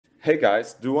Hey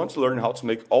guys, do you want to learn how to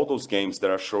make all those games that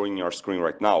are showing on your screen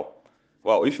right now?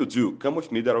 Well, if you do, come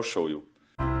with me that I'll show you.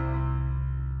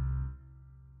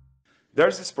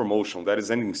 There's this promotion that is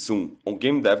ending soon on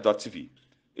Gamedevtv.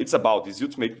 It's about this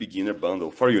Ultimate Beginner bundle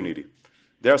for Unity.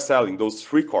 They are selling those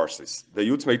three courses, the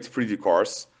Ultimate 3D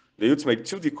course, the Ultimate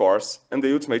 2D course, and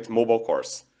the Ultimate Mobile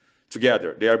course.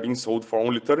 Together, they are being sold for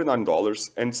only $39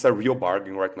 and it's a real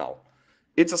bargain right now.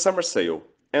 It's a summer sale,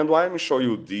 and why I'm showing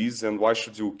you these and why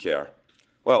should you care?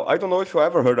 Well, I don't know if you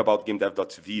ever heard about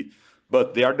Gamedevtv,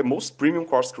 but they are the most premium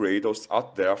course creators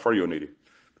out there for Unity.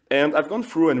 And I've gone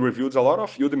through and reviewed a lot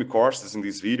of Udemy courses in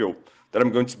this video that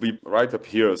I'm going to be right up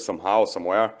here somehow,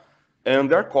 somewhere. And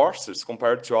their courses,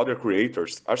 compared to other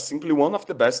creators, are simply one of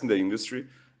the best in the industry.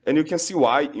 And you can see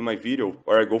why in my video,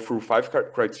 where I go through 5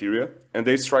 criteria, and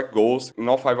they strike goals in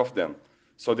all 5 of them.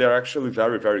 So they are actually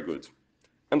very, very good.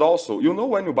 And also, you know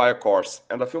when you buy a course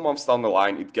and a few months down the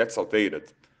line it gets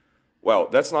outdated? Well,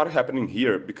 that's not happening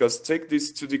here, because take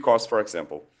this 2D course for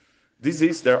example. This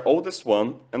is their oldest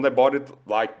one, and I bought it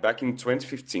like back in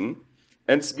 2015,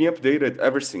 and it's been updated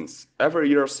ever since, every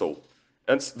year or so.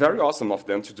 And it's very awesome of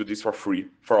them to do this for free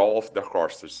for all of their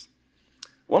courses.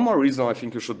 One more reason I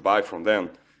think you should buy from them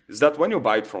is that when you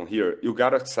buy it from here, you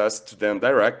get access to them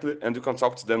directly and you can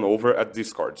talk to them over at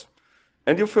Discord.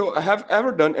 And if you have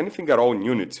ever done anything at all in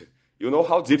Unity, you know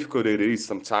how difficult it is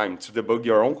sometimes to debug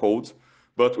your own code,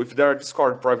 but with their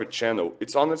Discord private channel,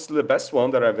 it's honestly the best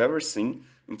one that I've ever seen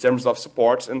in terms of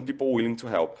support and people willing to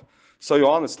help. So you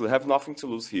honestly have nothing to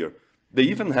lose here. They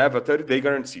even have a 30-day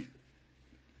guarantee.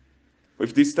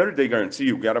 With this 30-day guarantee,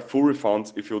 you get a full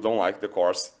refund if you don't like the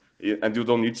course, and you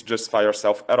don't need to justify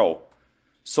yourself at all.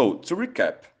 So, to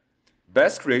recap,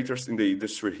 best creators in the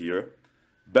industry here,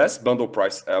 best bundle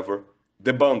price ever,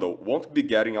 the bundle won't be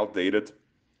getting outdated,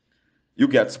 you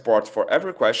get support for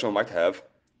every question you might have,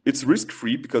 it's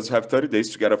risk-free because you have 30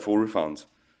 days to get a full refund,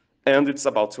 and it's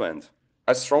about to end.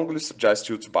 I strongly suggest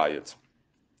you to buy it.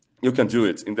 You can do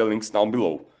it in the links down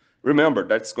below. Remember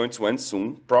that it's going to end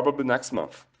soon, probably next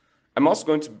month. I'm also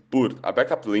going to put a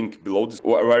backup link below this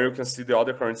where you can see the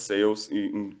other current sales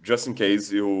just in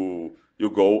case you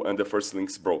go and the first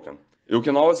link is broken. You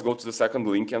can always go to the second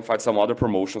link and find some other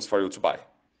promotions for you to buy.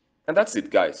 And that's it,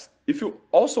 guys. If you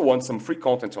also want some free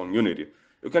content on Unity,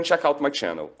 you can check out my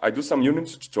channel. I do some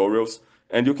Unity tutorials,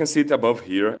 and you can see it above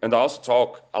here. And I also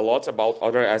talk a lot about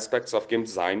other aspects of game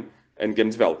design and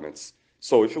game developments.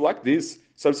 So if you like this,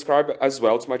 subscribe as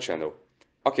well to my channel.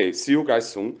 Okay, see you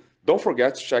guys soon. Don't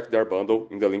forget to check their bundle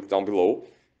in the link down below,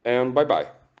 and bye-bye.